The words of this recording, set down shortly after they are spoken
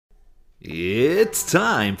It's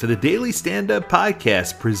time for the Daily Stand Up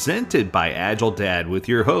Podcast presented by Agile Dad with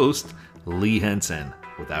your host, Lee Henson.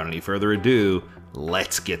 Without any further ado,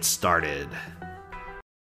 let's get started.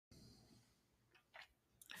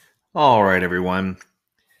 All right, everyone.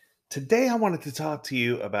 Today I wanted to talk to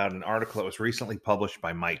you about an article that was recently published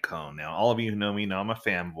by Mike Cohn. Now, all of you who know me know I'm a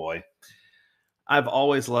fanboy. I've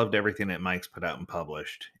always loved everything that Mike's put out and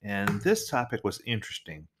published, and this topic was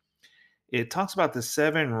interesting. It talks about the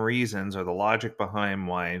 7 reasons or the logic behind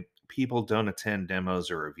why people don't attend demos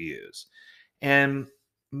or reviews. And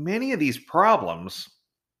many of these problems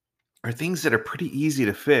are things that are pretty easy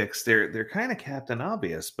to fix. They're kind of captain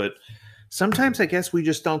obvious, but sometimes I guess we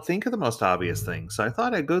just don't think of the most obvious things. So I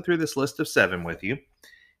thought I'd go through this list of 7 with you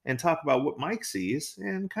and talk about what Mike sees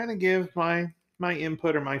and kind of give my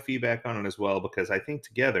input or my feedback on it as well, because I think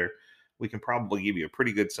together we can probably give you a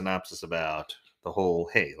pretty good synopsis about the whole,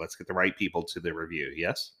 hey, let's get the right people to the review.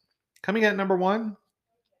 Yes? Coming at number 1,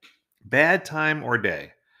 bad time or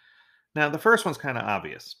day. Now, the first one's kind of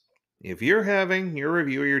obvious. If you're having your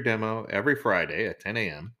review or your demo every Friday at 10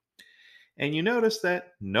 a.m., and you notice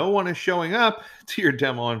that no one is showing up to your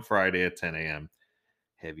demo on Friday at 10 a.m.,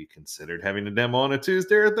 have you considered having a demo on a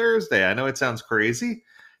Tuesday or Thursday? I know it sounds crazy.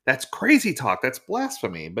 That's crazy talk. That's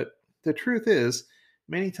blasphemy. But the truth is,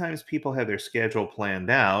 many times people have their schedule planned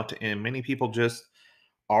out, and many people just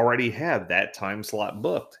already have that time slot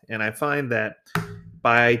booked. And I find that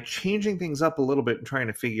by changing things up a little bit and trying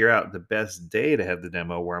to figure out the best day to have the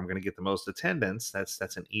demo where I'm going to get the most attendance,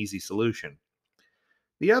 that's an easy solution.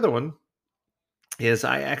 The other one is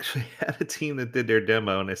I actually had a team that did their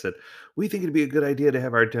demo and they said, we think it'd be a good idea to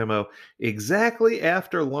have our demo exactly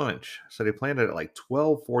after lunch. So they planned it at like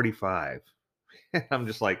 12:45. I'm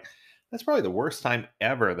just like, that's probably the worst time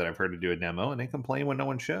ever that I've heard to do a demo, and they complain when no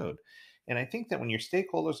one showed. And I think that when your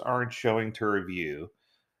stakeholders aren't showing to review,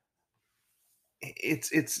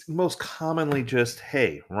 it's most commonly just,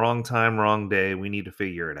 hey, wrong time, wrong day. We need to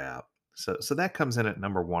figure it out. So that comes in at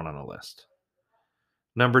number 1 on the list.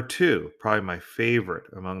 Number 2, probably my favorite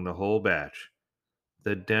among the whole batch.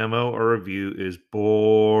 The demo or review is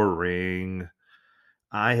boring.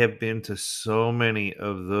 I have been to so many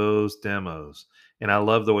of those demos, and I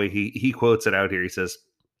love the way he quotes it out here. He says,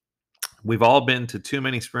 "We've all been to too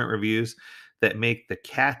many sprint reviews that make the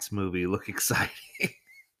Cats movie look exciting."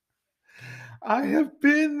 I have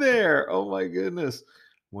been there. Oh my goodness.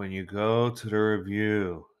 When you go to the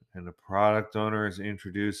review and the product owner is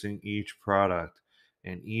introducing each product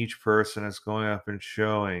and each person is going up and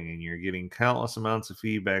showing, and you're getting countless amounts of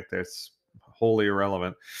feedback that's wholly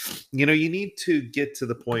irrelevant. You know, you need to get to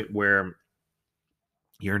the point where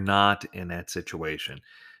you're not in that situation.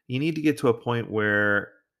 You need to get to a point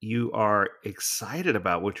where you are excited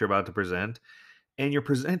about what you're about to present and you're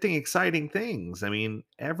presenting exciting things. I mean,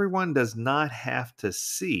 everyone does not have to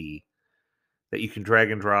see that you can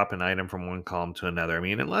drag and drop an item from one column to another. I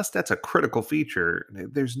mean, unless that's a critical feature,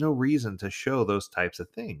 there's no reason to show those types of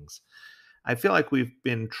things. I feel like we've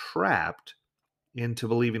been trapped into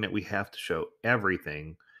believing that we have to show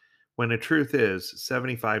everything when the truth is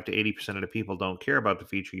 75 to 80% of the people don't care about the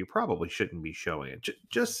feature. You probably shouldn't be showing it.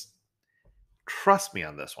 Just trust me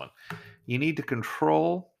on this one. You need to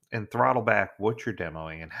control and throttle back what you're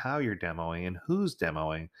demoing and how you're demoing and who's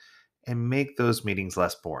demoing and make those meetings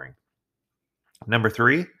less boring. Number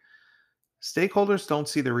 3, stakeholders don't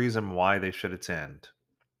see the reason why they should attend.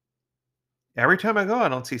 Every time I go, I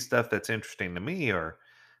don't see stuff that's interesting to me, or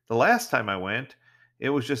the last time I went, it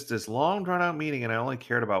was just this long drawn out meeting and I only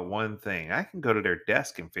cared about one thing. I can go to their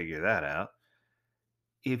desk and figure that out.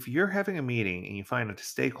 If you're having a meeting and you find that the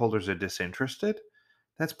stakeholders are disinterested,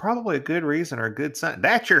 that's probably a good reason or a good sign.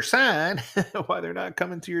 That's your sign why they're not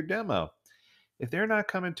coming to your demo. If they're not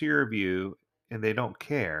coming to your review and they don't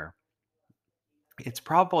care, it's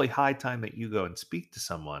probably high time that you go and speak to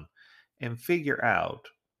someone and figure out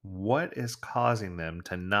what is causing them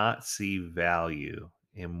to not see value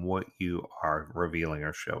in what you are revealing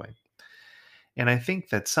or showing. And I think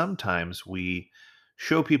that sometimes we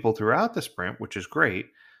show people throughout the sprint, which is great.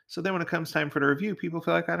 So then when it comes time for the review, people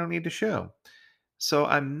feel like I don't need to show. So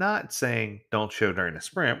I'm not saying don't show during the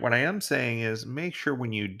sprint. What I am saying is make sure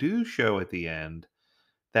when you do show at the end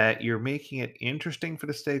that you're making it interesting for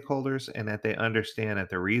the stakeholders and that they understand that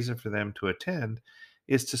the reason for them to attend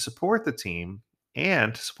is to support the team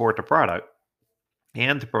and to support the product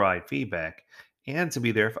and to provide feedback and to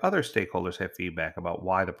be there if other stakeholders have feedback about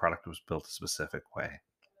why the product was built a specific way.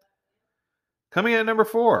 Coming in at number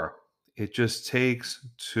 4, it just takes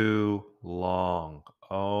too long.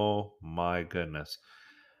 Oh my goodness.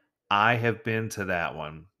 I have been to that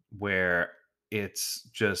one where it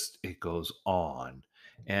goes on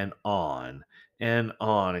and on and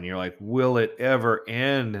on. And you're like, will it ever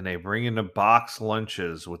end? And they bring in the box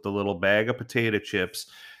lunches with the little bag of potato chips,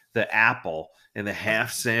 the apple, and the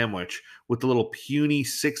half sandwich with the little puny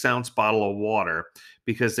 6-ounce bottle of water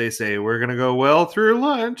because they say, we're going to go well through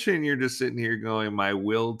lunch. And you're just sitting here going, my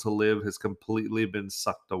will to live has completely been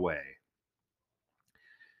sucked away.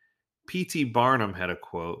 P.T. Barnum had a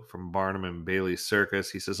quote from Barnum and Bailey's Circus.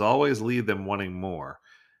 He says, always leave them wanting more.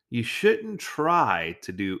 You shouldn't try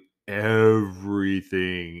to do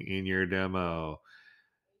everything in your demo.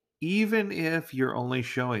 Even if you're only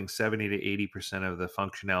showing 70 to 80% of the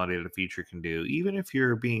functionality that a feature can do, even if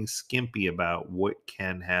you're being skimpy about what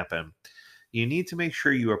can happen, you need to make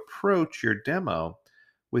sure you approach your demo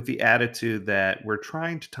with the attitude that we're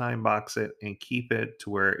trying to time box it and keep it to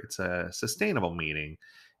where it's a sustainable meeting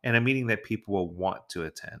and a meeting that people will want to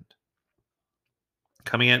attend.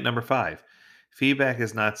 Coming in at number 5, feedback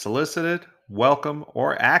is not solicited, welcome,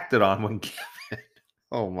 or acted on when given.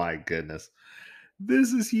 Oh my goodness.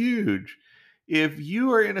 This is huge. If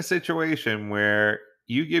you are in a situation where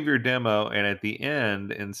you give your demo and at the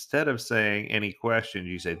end, instead of saying any questions,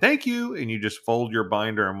 you say thank you and you just fold your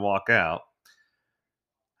binder and walk out.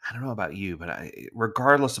 I don't know about you, but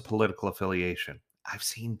regardless of political affiliation, I've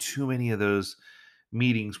seen too many of those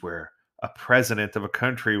meetings where a president of a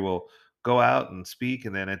country will go out and speak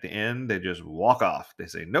and then at the end they just walk off. They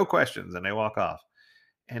say no questions and they walk off.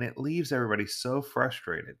 And it leaves everybody so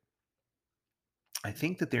frustrated. I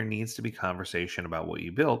think that there needs to be conversation about what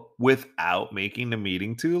you built without making the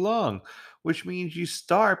meeting too long, which means you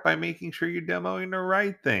start by making sure you're demoing the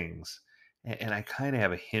right things. And I kind of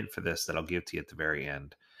have a hint for this that I'll give to you at the very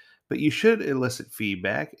end. But you should elicit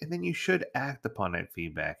feedback and then you should act upon that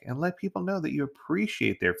feedback and let people know that you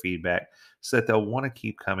appreciate their feedback so that they'll want to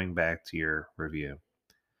keep coming back to your review.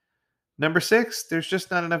 Number 6, there's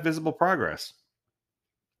just not enough visible progress.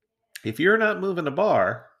 If you're not moving the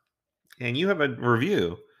bar and you have a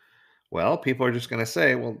review, well, people are just going to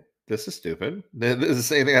say, "Well, this is stupid. This is the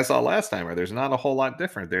same thing I saw last time," or "There's not a whole lot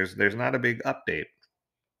different. There's not a big update."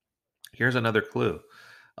 Here's another clue.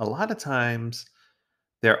 A lot of times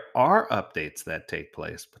there are updates that take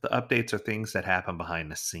place, but the updates are things that happen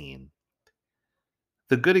behind the scene.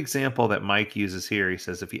 The good example that Mike uses here, he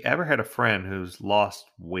says, if you ever had a friend who's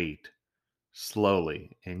lost weight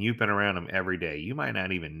slowly and you've been around them every day, you might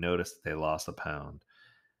not even notice that they lost a pound.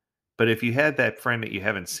 But if you had that friend that you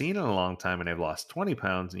haven't seen in a long time and they've lost 20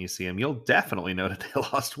 pounds and you see them, you'll definitely know that they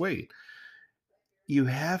lost weight. You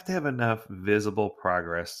have to have enough visible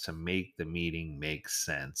progress to make the meeting make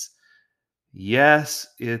sense. Yes,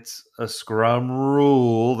 it's a scrum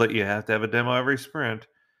rule that you have to have a demo every sprint.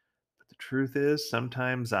 But the truth is,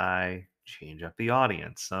 sometimes I change up the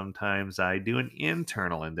audience. Sometimes I do an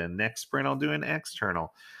internal and then next sprint I'll do an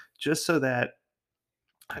external just so that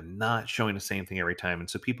I'm not showing the same thing every time. And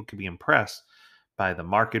so people can be impressed by the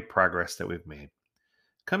market progress that we've made.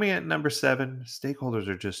 Coming at number 7, stakeholders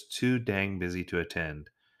are just too dang busy to attend.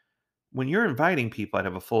 When you're inviting people out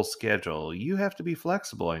of a full schedule, you have to be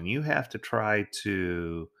flexible and you have to try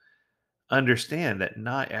to understand that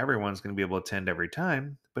not everyone's going to be able to attend every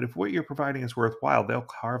time. But if what you're providing is worthwhile, they'll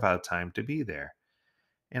carve out time to be there.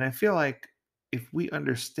 And I feel like if we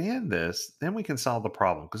understand this, then we can solve the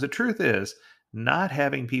problem. Because the truth is, not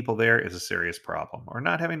having people there is a serious problem, or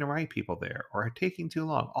not having the right people there, or taking too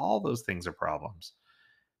long. All those things are problems.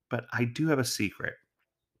 But I do have a secret.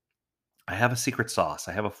 I have a secret sauce.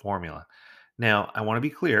 I have a formula. Now, I want to be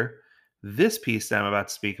clear. This piece that I'm about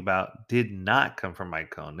to speak about did not come from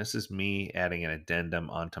Mike Cohn. This is me adding an addendum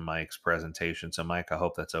onto Mike's presentation. So, Mike, I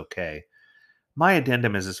hope that's okay. My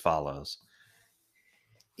addendum is as follows.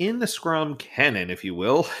 In the Scrum canon, if you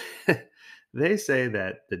will, they say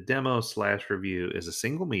that the demo slash review is a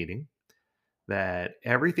single meeting, that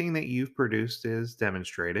everything that you've produced is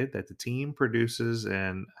demonstrated, that the team produces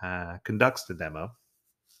and conducts the demo,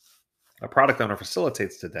 a product owner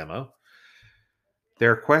facilitates the demo.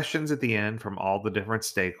 There are questions at the end from all the different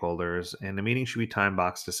stakeholders, and the meeting should be time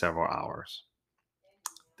boxed to several hours.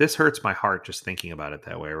 This hurts my heart just thinking about it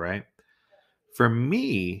that way, right? For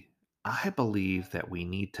me, I believe that we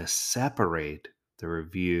need to separate the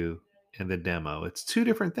review and the demo. It's two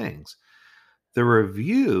different things. The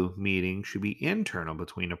review meeting should be internal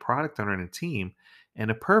between a product owner and a team, and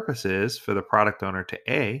the purpose is for the product owner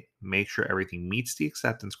to A, make sure everything meets the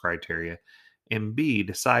acceptance criteria, and B,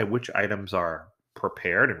 decide which items are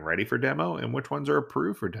prepared and ready for demo and which ones are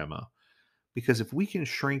approved for demo. Because if we can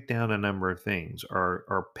shrink down a number of things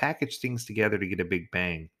or package things together to get a big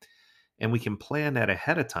bang, and we can plan that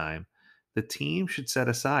ahead of time, the team should set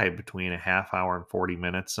aside between a half hour and 40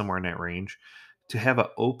 minutes, somewhere in that range, to have an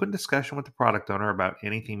open discussion with the product owner about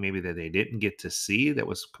anything maybe that they didn't get to see that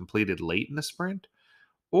was completed late in the sprint,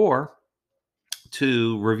 or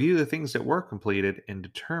to review the things that were completed and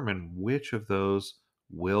determine which of those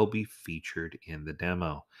will be featured in the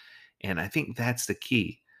demo. And I think that's the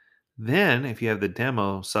key. Then, if you have the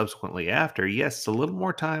demo subsequently after, yes, it's a little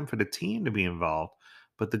more time for the team to be involved.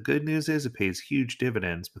 But the good news is it pays huge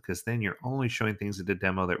dividends because then you're only showing things at the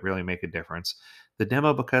demo that really make a difference. The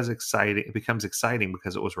demo it becomes exciting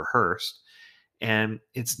because it was rehearsed and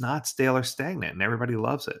it's not stale or stagnant and everybody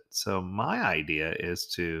loves it. So my idea is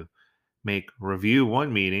to make review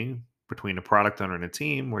one meeting between a product owner and a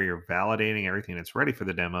team where you're validating everything that's ready for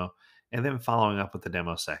the demo and then following up with the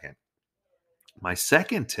demo second. My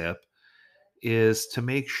second tip is to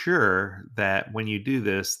make sure that when you do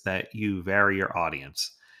this that you vary your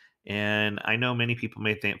audience. And I know many people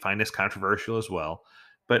may find this controversial as well,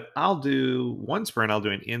 but I'll do one sprint, I'll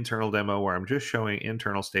do an internal demo where I'm just showing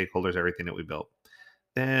internal stakeholders everything that we built.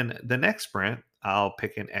 Then the next sprint, I'll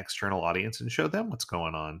pick an external audience and show them what's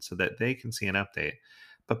going on so that they can see an update.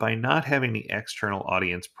 But by not having the external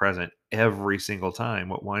audience present every single time,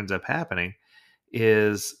 what winds up happening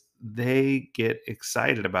is they get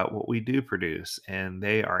excited about what we do produce and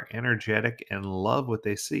they are energetic and love what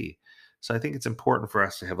they see. So I think it's important for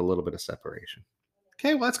us to have a little bit of separation.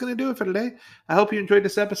 Okay, well, that's going to do it for today. I hope you enjoyed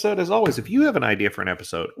this episode. As always, if you have an idea for an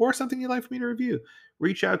episode or something you'd like for me to review,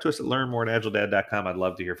 reach out to us at learnmoreatagiledad.com. I'd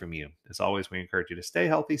love to hear from you. As always, we encourage you to stay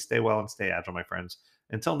healthy, stay well, and stay agile, my friends.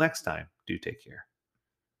 Until next time, do take care.